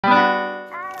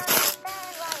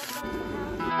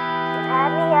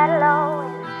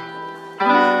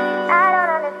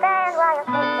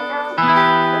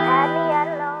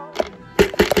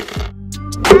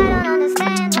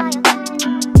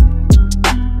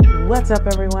What's up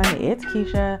everyone, it's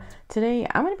Keisha. Today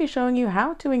I'm going to be showing you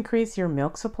how to increase your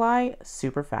milk supply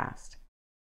super fast.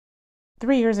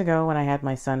 3 years ago when I had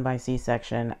my son by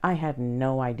C-section, I had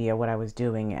no idea what I was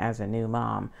doing as a new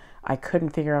mom. I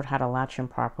couldn't figure out how to latch him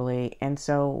properly, and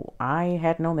so I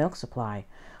had no milk supply.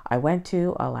 I went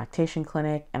to a lactation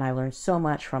clinic and I learned so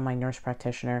much from my nurse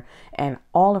practitioner, and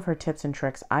all of her tips and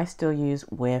tricks I still use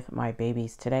with my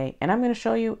babies today, and I'm going to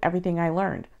show you everything I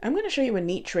learned. I'm going to show you a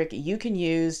neat trick you can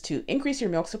use to increase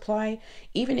your milk supply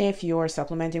even if you're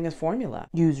supplementing with formula.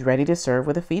 Use ready to serve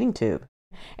with a feeding tube.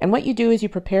 And what you do is you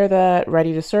prepare the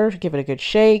ready to serve, give it a good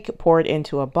shake, pour it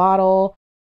into a bottle.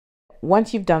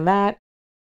 Once you've done that,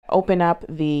 open up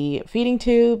the feeding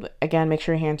tube. Again, make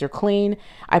sure your hands are clean.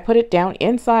 I put it down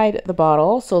inside the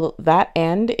bottle so that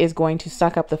end is going to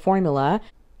suck up the formula.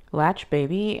 Latch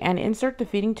baby and insert the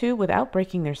feeding tube without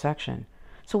breaking their suction.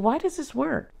 So why does this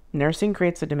work? Nursing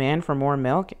creates a demand for more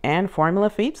milk and formula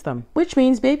feeds them, which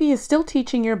means baby is still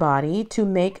teaching your body to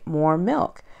make more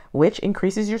milk, which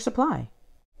increases your supply.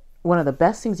 One of the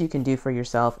best things you can do for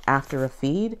yourself after a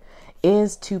feed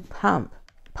is to pump.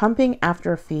 Pumping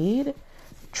after a feed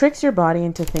tricks your body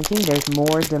into thinking there's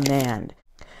more demand.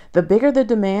 The bigger the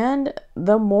demand,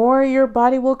 the more your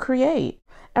body will create.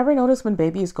 Ever notice when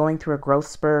baby is going through a growth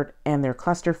spurt and they're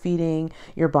cluster feeding,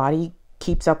 your body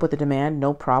keeps up with the demand,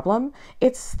 no problem?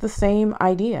 It's the same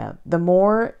idea. The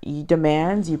more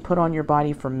demands you put on your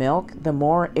body for milk, the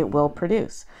more it will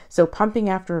produce. So pumping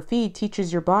after a feed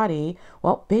teaches your body,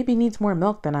 well, baby needs more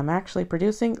milk than I'm actually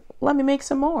producing. Let me make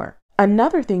some more.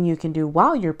 Another thing you can do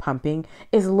while you're pumping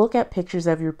is look at pictures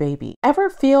of your baby.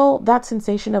 Ever feel that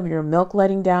sensation of your milk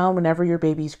letting down whenever your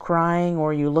baby's crying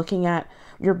or you're looking at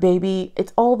your baby?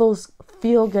 It's all those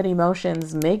feel-good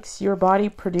emotions makes your body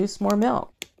produce more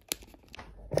milk.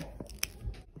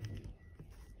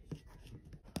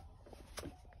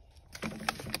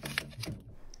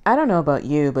 I don't know about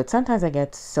you, but sometimes I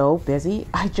get so busy,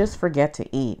 I just forget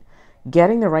to eat.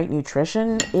 Getting the right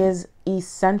nutrition is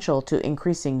essential to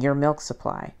increasing your milk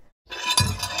supply.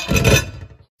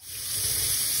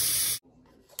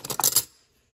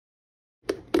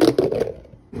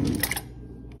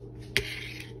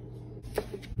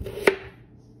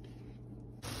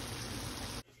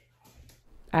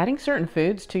 Adding certain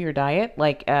foods to your diet,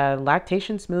 like a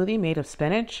lactation smoothie made of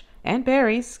spinach and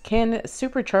berries, can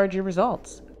supercharge your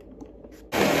results.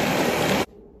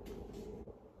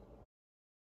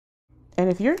 And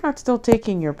if you're not still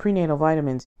taking your prenatal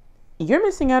vitamins, you're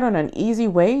missing out on an easy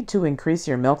way to increase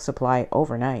your milk supply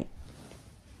overnight.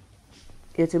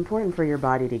 It's important for your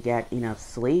body to get enough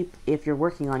sleep if you're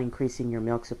working on increasing your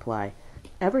milk supply.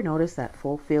 Ever notice that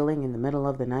full feeling in the middle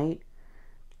of the night?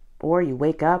 Or you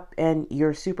wake up and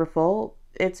you're super full?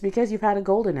 It's because you've had a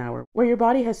golden hour where your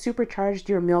body has supercharged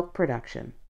your milk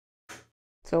production.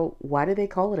 So why do they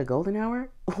call it a golden hour?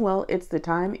 Well, it's the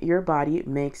time your body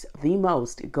makes the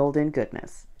most golden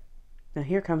goodness. Now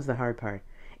here comes the hard part.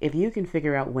 If you can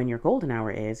figure out when your golden hour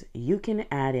is, you can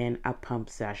add in a pump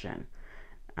session.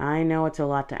 I know it's a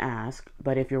lot to ask,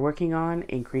 but if you're working on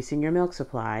increasing your milk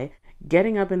supply,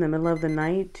 getting up in the middle of the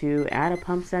night to add a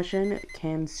pump session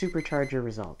can supercharge your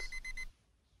results.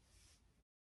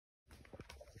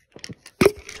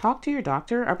 Talk to your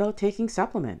doctor about taking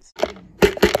supplements.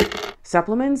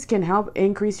 Supplements can help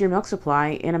increase your milk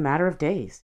supply in a matter of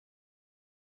days.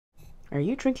 Are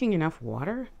you drinking enough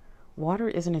water? Water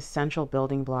is an essential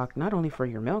building block not only for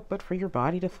your milk, but for your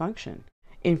body to function.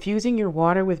 Infusing your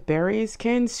water with berries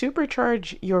can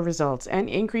supercharge your results and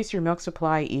increase your milk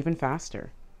supply even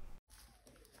faster.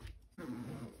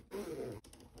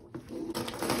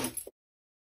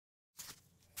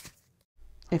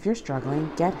 If you're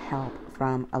struggling, get help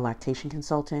from a lactation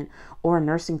consultant or a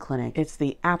nursing clinic. It's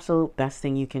the absolute best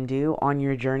thing you can do on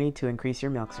your journey to increase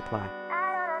your milk supply.